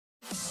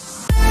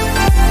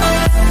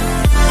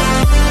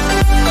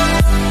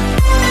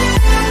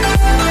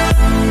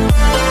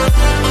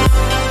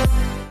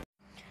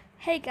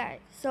Hey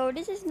guys, so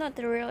this is not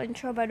the real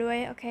intro by the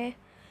way, okay?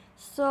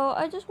 So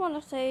I just want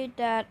to say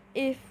that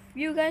if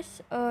you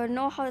guys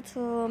know how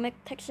to make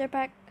texture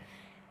pack,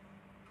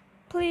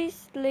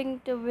 please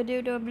link the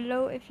video down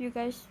below if you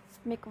guys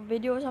make a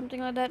video or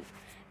something like that.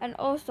 And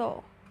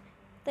also,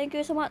 thank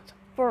you so much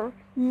for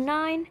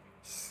 9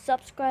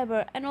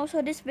 subscribers. And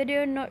also this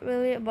video not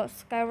really about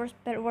Skywars,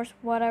 Bedwars,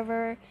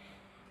 whatever.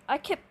 I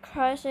keep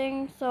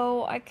crashing,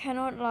 so I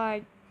cannot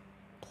like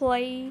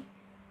play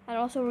and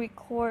also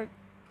record,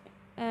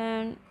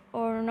 and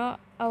or not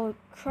I will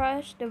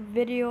crash the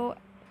video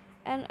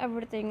and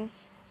everything.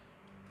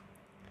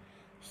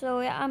 So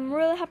yeah, I'm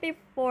really happy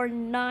for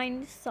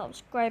 9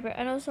 subscribers,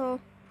 and also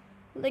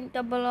link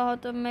down below how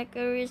to make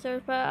a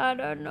research, but I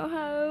don't know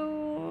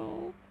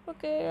how.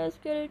 Okay, let's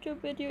get into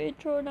video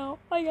intro now.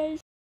 Bye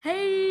guys.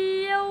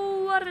 Hey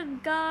yo, what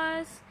up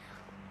guys,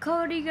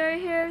 Cody Girl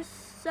here.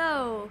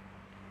 So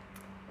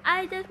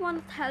I just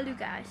want to tell you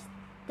guys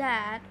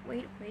that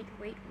wait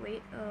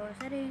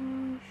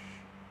settings,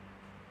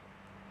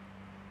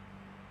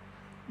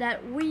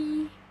 that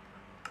we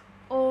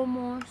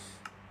almost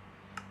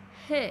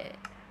hit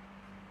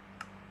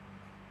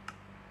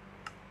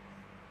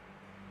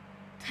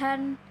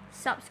 10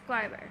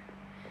 subscribers.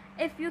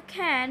 If you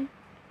can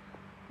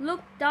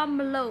look down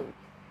below,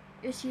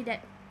 you see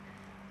that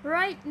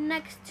right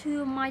next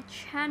to my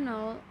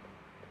channel,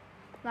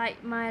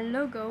 like my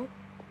logo,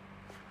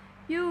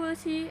 you will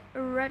see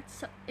a red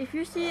if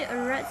you see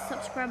a red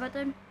subscribe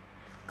button,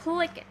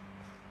 click it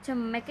to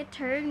make it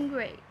turn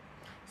gray,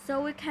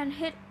 so we can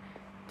hit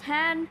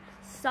 10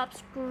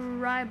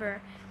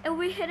 subscribers. If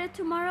we hit it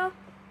tomorrow,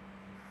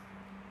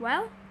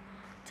 well,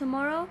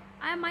 tomorrow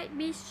I might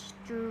be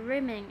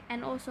streaming,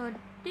 and also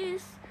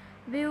this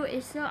view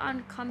is so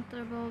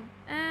uncomfortable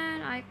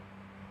and I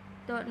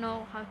don't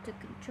know how to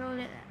control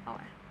it at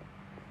all.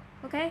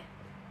 Okay,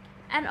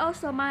 and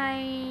also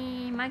my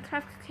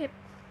Minecraft keep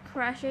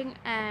crashing,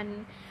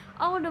 and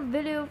all the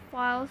video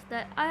files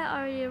that I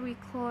already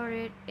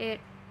recorded it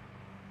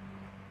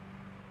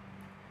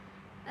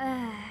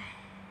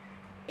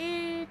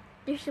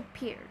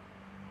disappeared.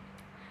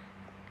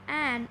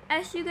 And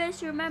as you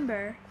guys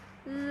remember,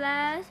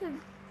 last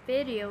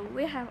video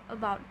we have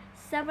about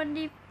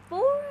 74,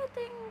 I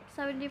think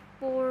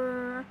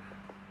 74,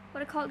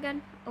 what I call it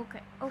again,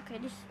 okay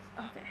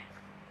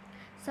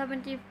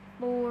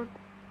 74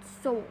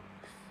 souls,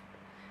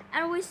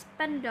 and we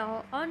spend it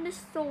all on the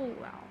soul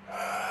well.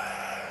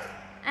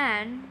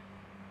 And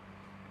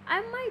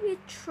I might be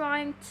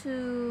trying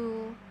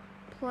to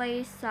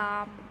play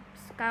some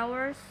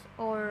Skywars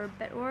or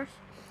Bedwars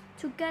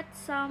to get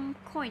some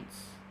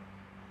coins,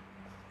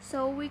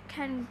 so we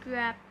can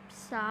grab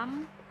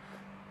some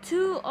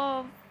 2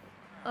 of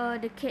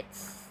the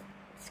kits,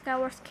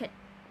 Skywars kit.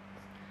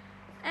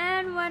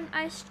 And when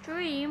I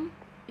stream,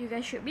 you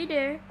guys should be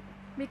there,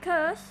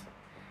 because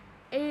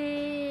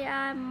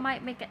I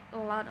might make it a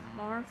lot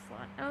more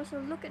fun. And also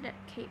look at that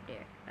cape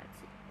there.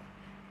 That's it.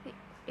 Wait,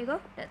 there you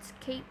go. That's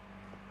cape.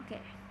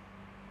 Okay.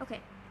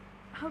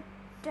 How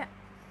that?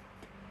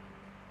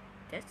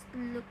 Let's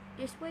look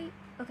this way.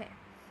 Okay.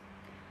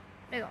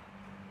 There you go.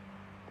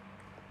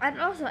 And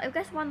also, if you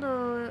guys want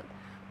to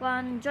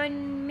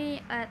join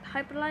me at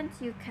Hyperlands,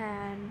 you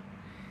can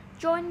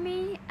join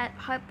me at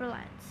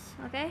Hyperlands.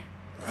 Okay,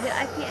 the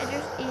IP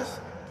address is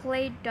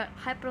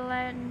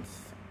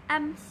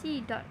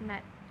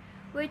play.hyperlandsmc.net,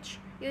 which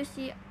you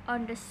see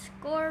on the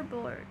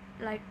scoreboard,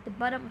 like the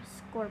bottom of the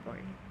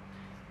scoreboard.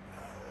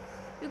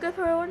 You guys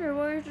probably wonder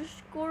where is the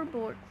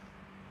scoreboard.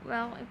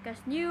 Well, if you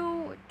guys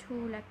new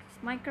to like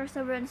Minecraft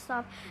server and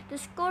stuff, the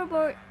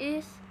scoreboard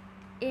is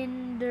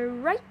in the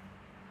right.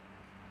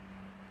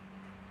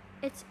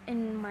 It's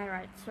in my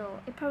right,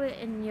 so it's probably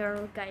in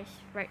your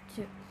guys' right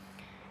too.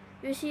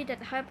 You see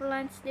that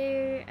Hyperlands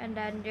there, and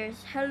then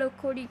there's Hello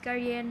Cody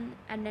Guardian,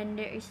 and then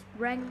there is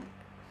rank,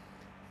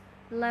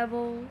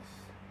 levels,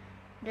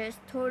 there's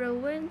total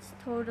wins,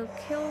 total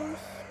kills,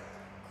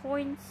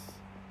 coins.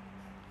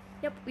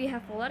 Yep, we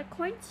have a lot of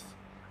coins,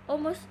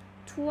 almost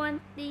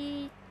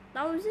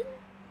 20,000.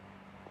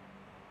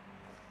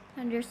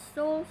 And there's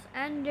souls,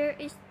 and there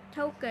is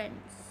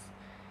tokens.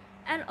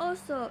 And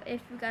also,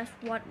 if you guys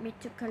want me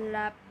to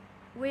collab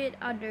with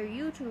other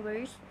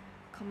YouTubers,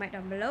 comment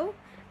down below.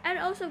 And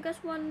also, if you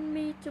guys want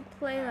me to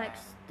play like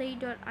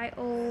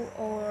Stay.io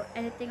or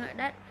anything like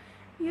that,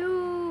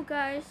 you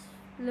guys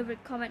leave a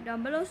comment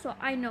down below, so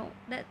I know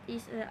that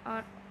is an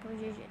art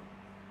position.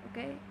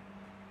 Okay,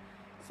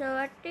 so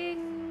I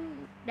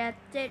think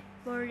that's it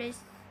for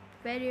this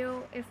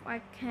video. If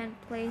I can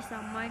play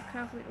some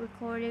Minecraft with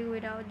recording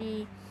without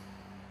the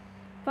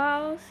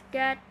files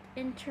get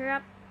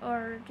interrupt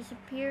or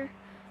disappear,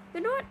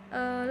 you know what,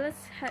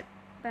 let's head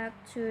back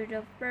to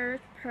the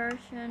first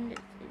person. This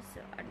is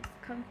so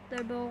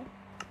uncomfortable.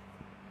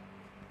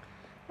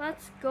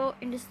 Let's go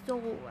in the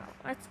soul well.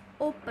 Let's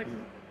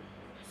open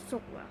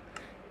soul well.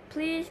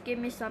 Please give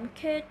me some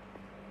kits.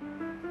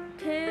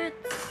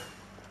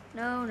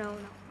 No.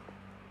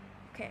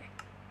 Okay,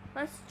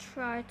 let's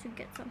try to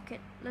get some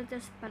kit. Let's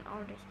just spend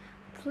all this.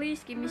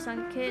 Please give me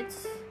some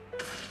kits.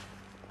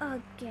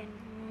 again.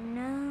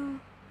 No.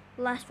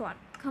 Last one.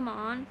 Come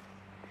on.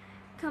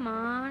 Come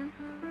on.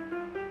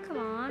 Come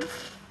on.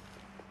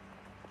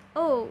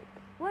 Oh,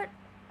 what?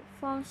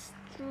 Found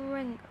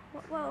string.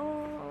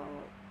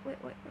 Wait.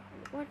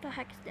 What the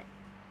heck is that?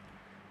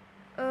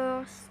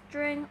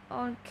 String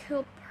on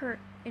kill perk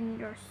in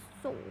your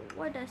soul.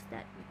 What does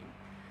that mean?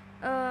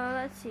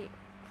 Let's see.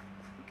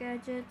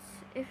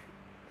 Gadgets.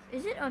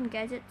 Is it on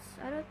gadgets?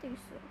 I don't think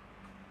so.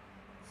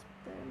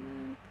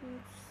 Experiment,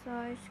 boot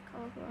size,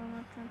 color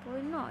on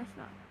trampoline. No, it's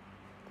not.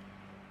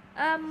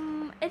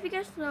 If you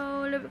guys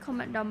know, leave a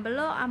comment down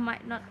below. I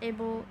might not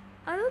able.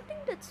 I don't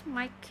think that's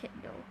my kit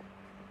though.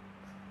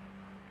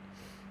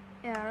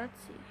 Yeah, let's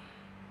see.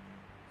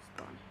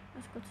 Spawn.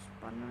 Let's go to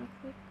spawn real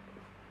quick.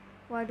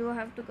 Why do I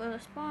have to go to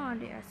spawn?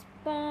 They are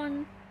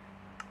spawn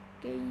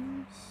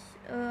games.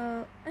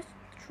 Let's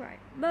try it.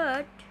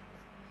 But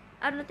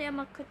I don't think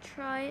I could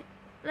try it.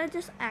 Let's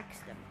just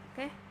ask them,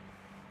 okay?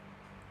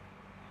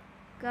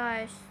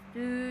 Guys,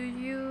 do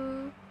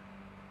you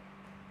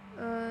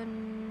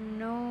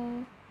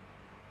know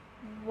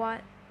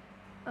what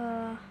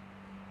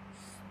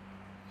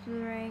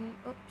strength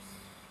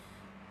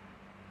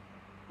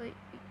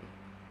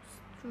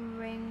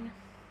strength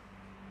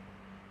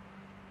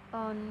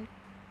on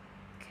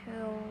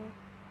kill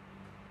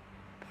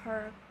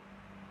perk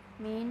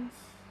means?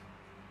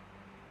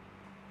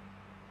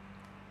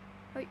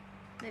 Wait,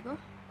 there you go.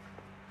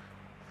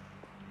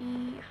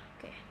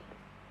 Okay.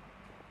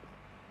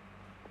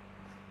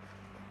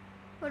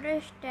 What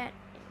is that?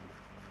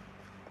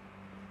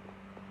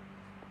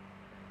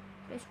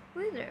 It's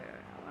wither.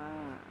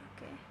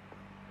 Okay.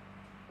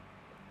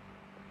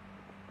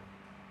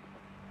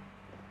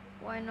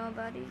 Why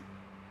nobody?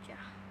 Yeah.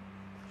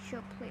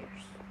 Show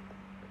players.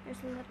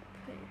 There's a lot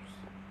of players.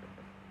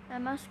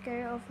 Am I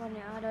scared or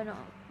funny? I don't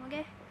know.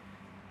 Okay.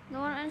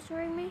 No one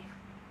answering me?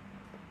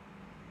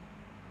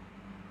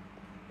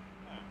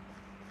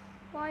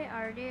 Why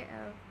are they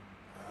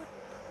what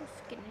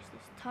skin is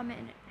this? Tommy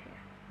in it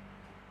here.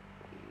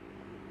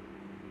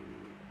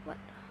 What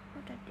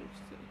did they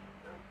say?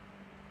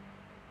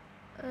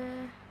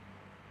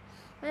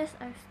 Let's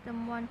ask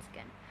them once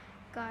again.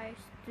 Guys,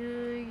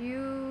 do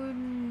you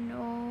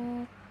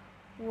know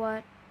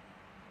what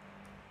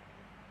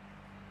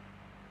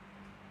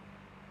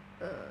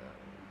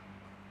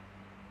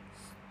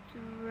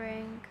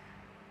strength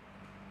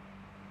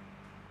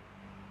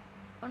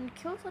on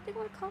kills? I think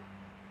what called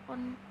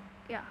on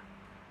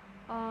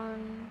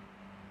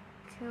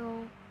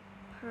kill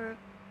perk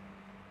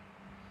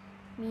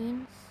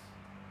means?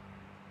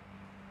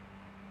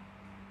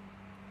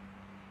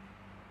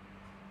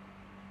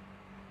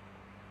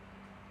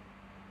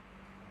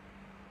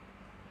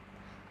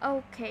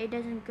 Okay, it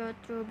doesn't go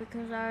through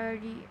because I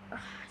already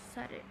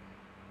said it.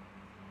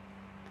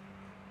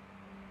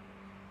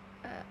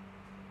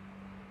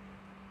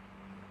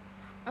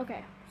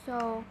 Okay,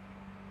 so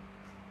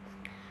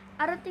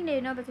I don't think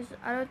they know because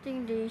I don't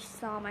think they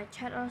saw my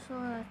chat also.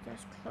 Let's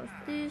just close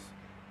this.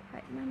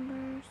 Hide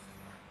members.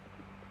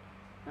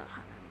 Not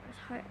hide members,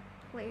 hide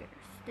players.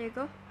 There you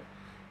go.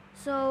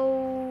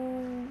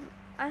 So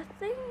I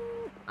think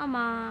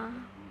I'ma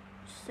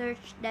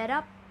search that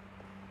up.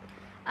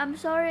 I'm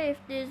sorry if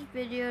this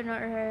video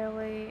not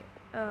really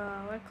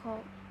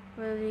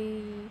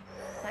really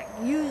like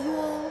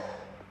usual,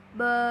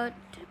 but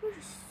it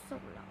was so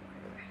loud.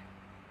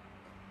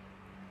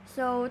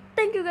 So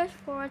thank you guys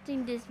for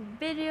watching this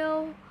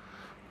video.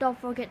 Don't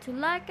forget to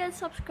like and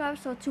subscribe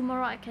so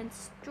tomorrow I can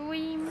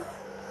stream.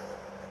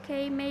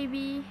 Okay,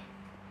 maybe.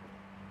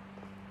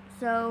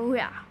 So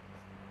yeah,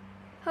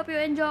 hope you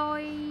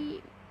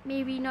enjoy.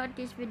 Maybe not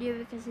this video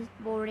because it's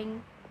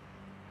boring.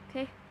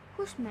 Okay,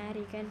 who's mad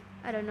again?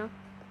 I don't know.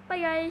 Bye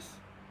guys.